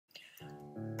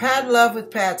Pat Love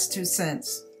with Pat's 2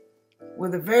 cents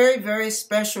with a very, very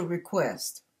special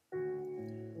request.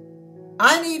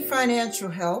 I need financial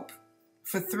help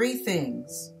for 3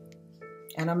 things,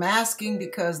 and I'm asking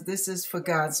because this is for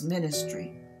God's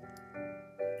ministry.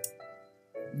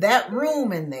 That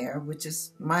room in there, which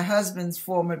is my husband's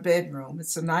former bedroom,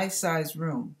 it's a nice sized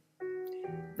room.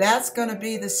 That's going to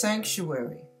be the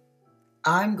sanctuary.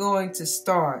 I'm going to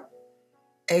start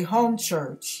a home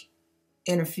church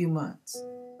in a few months,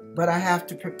 but I have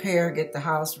to prepare, get the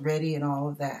house ready and all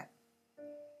of that.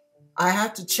 I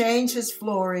have to change his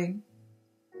flooring,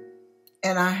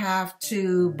 and I have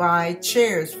to buy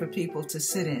chairs for people to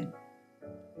sit in.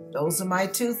 Those are my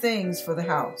 2 things for the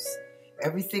house.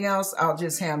 Everything else I'll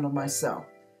just handle myself.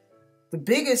 The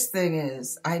biggest thing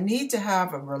is I need to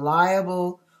have a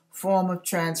reliable form of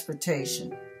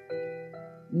transportation.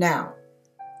 Now,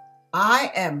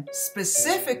 I am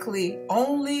specifically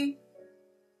only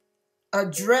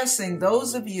addressing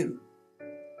those of you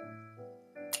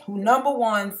who, number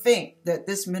 1, think that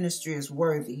this ministry is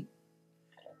worthy.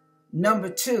 Number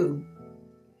 2,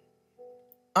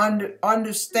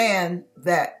 understand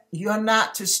that you're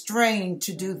not to strain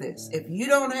to do this. If you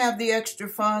don't have the extra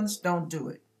funds, don't do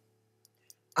it.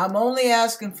 I'm only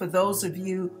asking for those of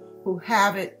you who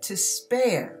have it to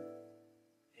spare.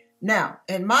 Now,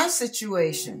 in my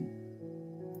situation,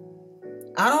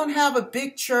 I don't have a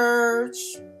big church.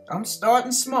 I'm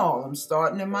starting small. I'm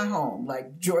starting in my home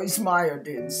like Joyce Meyer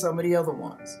did and some of the other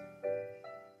ones.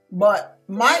 But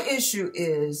my issue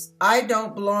is I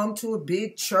don't belong to a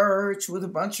big church with a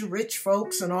bunch of rich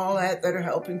folks and all that are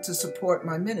helping to support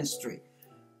my ministry.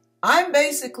 I'm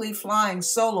basically flying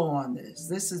solo on this.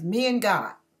 This is me and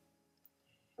God.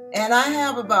 And I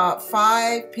have about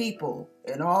 5 people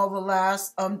in all the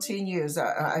last 10 years.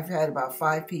 I've had about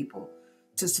 5 people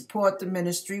to support the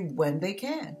ministry when they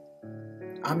can.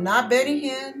 I'm not Betty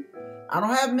Hinn. I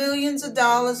don't have millions of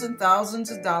dollars and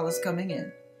thousands of dollars coming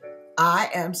in.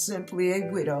 I am simply a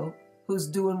widow who's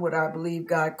doing what I believe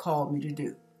God called me to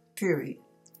do, period.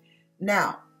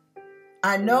 Now,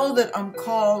 I know that I'm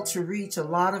called to reach a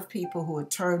lot of people who are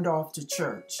turned off to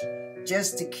church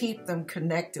just to keep them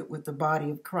connected with the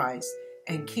body of Christ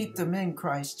and keep them in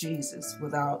Christ Jesus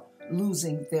without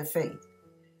losing their faith.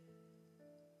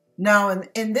 Now,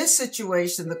 in this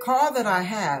situation, the car that I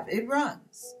have, it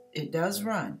runs. It does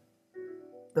run.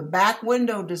 The back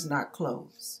window does not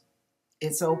close.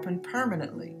 It's open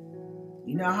permanently.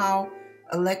 You know how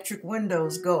electric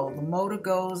windows go. The motor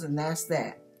goes and that's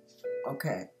that.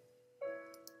 Okay.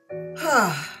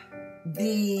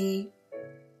 The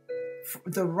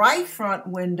right front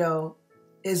window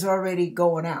is already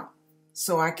going out,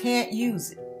 so I can't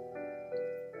use it.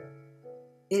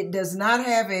 It does not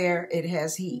have air. It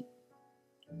has heat.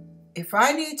 If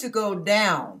I need to go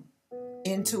down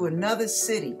into another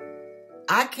city,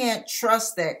 I can't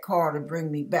trust that car to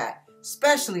bring me back,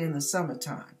 especially in the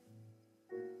summertime.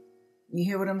 You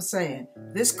hear what I'm saying?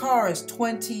 This car is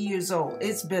 20 years old.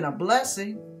 It's been a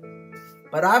blessing,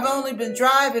 but I've only been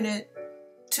driving it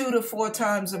 2 to 4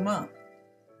 times a month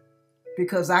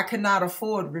because I cannot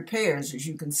afford repairs. As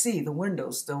you can see, the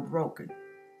window's still broken.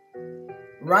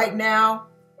 Right now,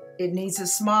 it needs a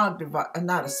smog device,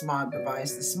 not a smog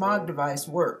device. The smog device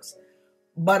works,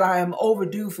 but I am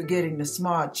overdue for getting the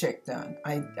smog check done.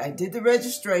 I did the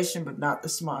registration, but not the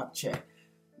smog check.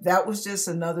 That was just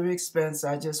another expense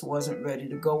I just wasn't ready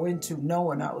to go into,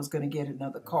 knowing I was going to get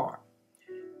another car.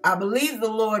 I believe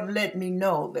the Lord let me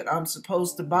know that I'm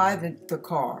supposed to buy the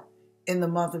car in the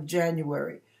month of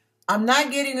January. I'm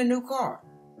not getting a new car.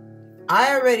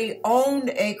 I already owned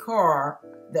a car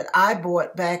that I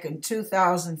bought back in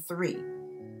 2003.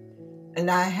 And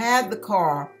I had the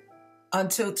car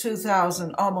until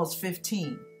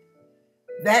 2015.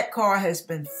 That car has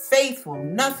been faithful,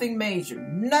 nothing major,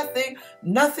 nothing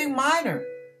minor,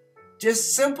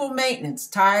 just simple maintenance,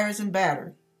 tires and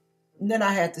battery. And then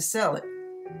I had to sell it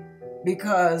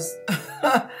because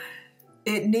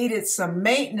it needed some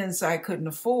maintenance I couldn't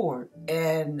afford.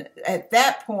 And at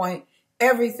that point,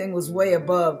 everything was way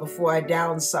above before I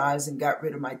downsized and got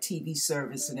rid of my TV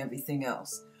service and everything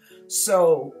else.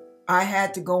 So I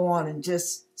had to go on and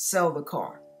just sell the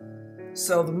car.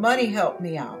 So the money helped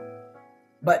me out.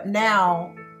 But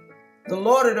now, the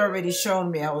Lord had already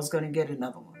shown me I was going to get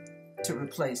another one to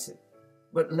replace it,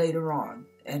 but later on.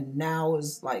 And now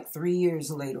is like 3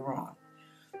 years later on.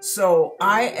 So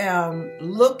I am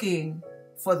looking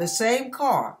for the same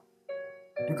car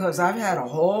because I've had a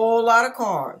whole lot of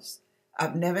cars.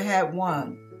 I've never had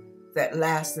one that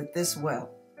lasted this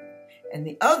well. And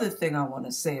the other thing I want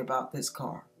to say about this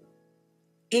car,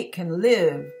 it can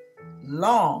live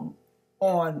long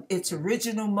on its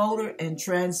original motor and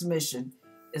transmission,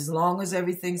 as long as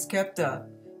everything's kept up,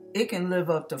 it can live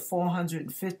up to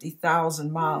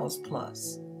 450,000 miles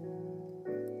plus.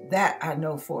 That I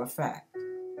know for a fact.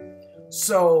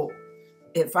 So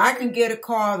if I can get a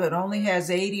car that only has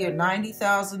 80 or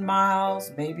 90,000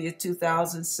 miles, maybe a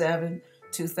 2007,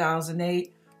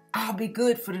 2008, I'll be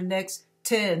good for the next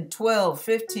 10, 12,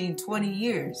 15, 20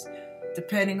 years,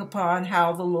 depending upon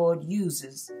how the Lord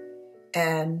uses.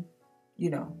 And,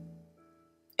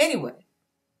 anyway,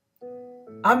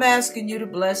 I'm asking you to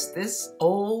bless this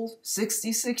old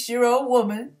 66-year-old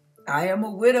woman. I am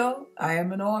a widow, I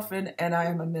am an orphan, and I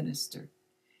am a minister.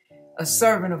 A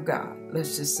servant of God.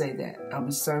 Let's just say that. I'm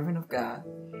a servant of God.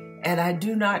 And I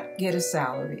do not get a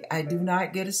salary. I do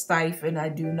not get a stipend. I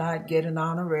do not get an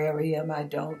honorarium. I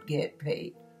don't get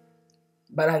paid.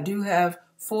 But I do have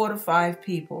 4 to 5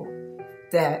 people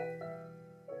that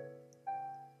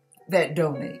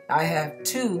donate. I have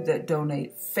 2 that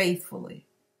donate faithfully.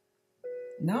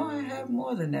 No, I have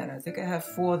more than that. I think I have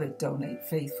 4 that donate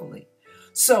faithfully.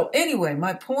 So anyway,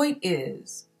 my point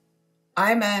is,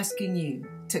 I'm asking you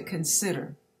to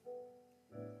consider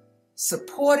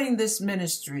supporting this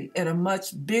ministry at a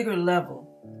much bigger level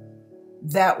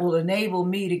that will enable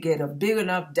me to get a big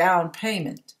enough down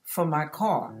payment for my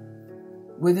car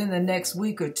within the next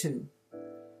week or 2,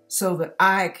 so that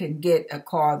I can get a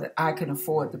car that I can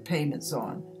afford the payments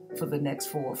on for the next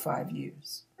 4 or 5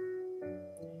 years.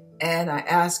 And I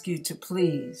ask you to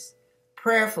please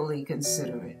prayerfully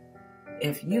consider it.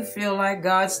 If you feel like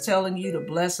God's telling you to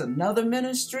bless another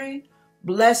ministry,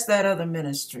 bless that other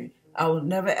ministry. I will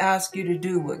never ask you to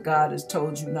do what God has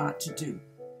told you not to do.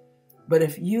 But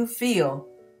if you feel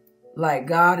like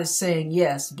God is saying,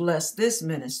 yes, bless this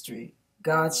ministry,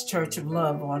 God's Church of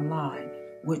Love online,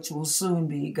 which will soon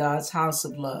be God's House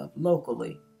of Love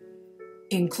locally,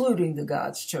 including the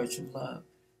God's Church of Love,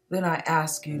 then I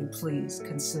ask you to please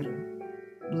consider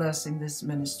blessing this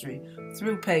ministry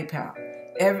through PayPal.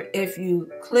 If you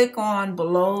click on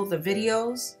below the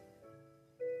videos,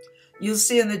 you'll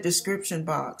see in the description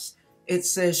box, it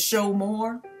says show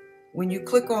more. When you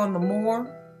click on the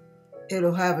more,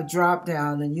 it'll have a drop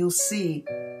down and you'll see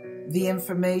the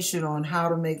information on how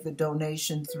to make the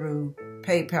donation through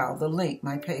PayPal, the link,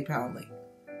 my PayPal link.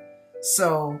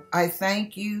 So I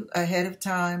thank you ahead of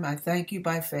time. I thank you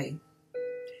by faith.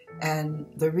 And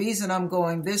the reason I'm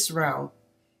going this route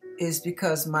is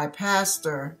because my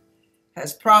pastor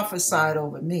has prophesied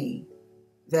over me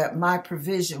that my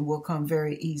provision will come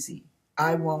very easy.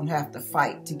 I won't have to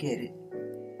fight to get it.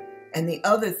 And the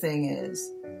other thing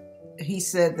is, he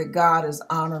said that God is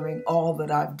honoring all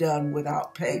that I've done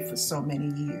without pay for so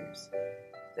many years,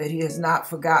 that he has not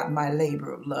forgotten my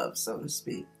labor of love, so to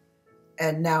speak.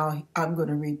 And now I'm going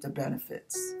to reap the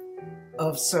benefits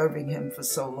of serving him for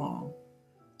so long.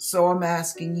 So I'm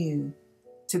asking you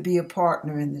to be a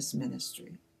partner in this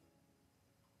ministry.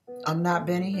 I'm not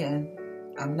Benny Hinn.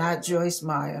 I'm not Joyce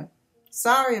Meyer.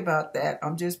 Sorry about that.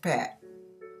 I'm just Pat.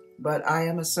 But I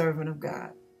am a servant of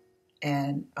God.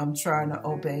 And I'm trying to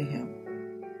obey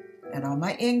him. And on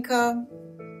my income,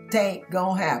 it ain't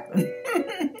gonna happen.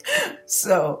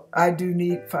 So I do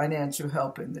need financial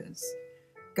help in this.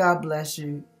 God bless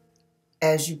you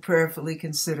as you prayerfully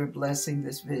consider blessing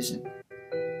this vision.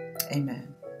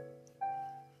 Amen.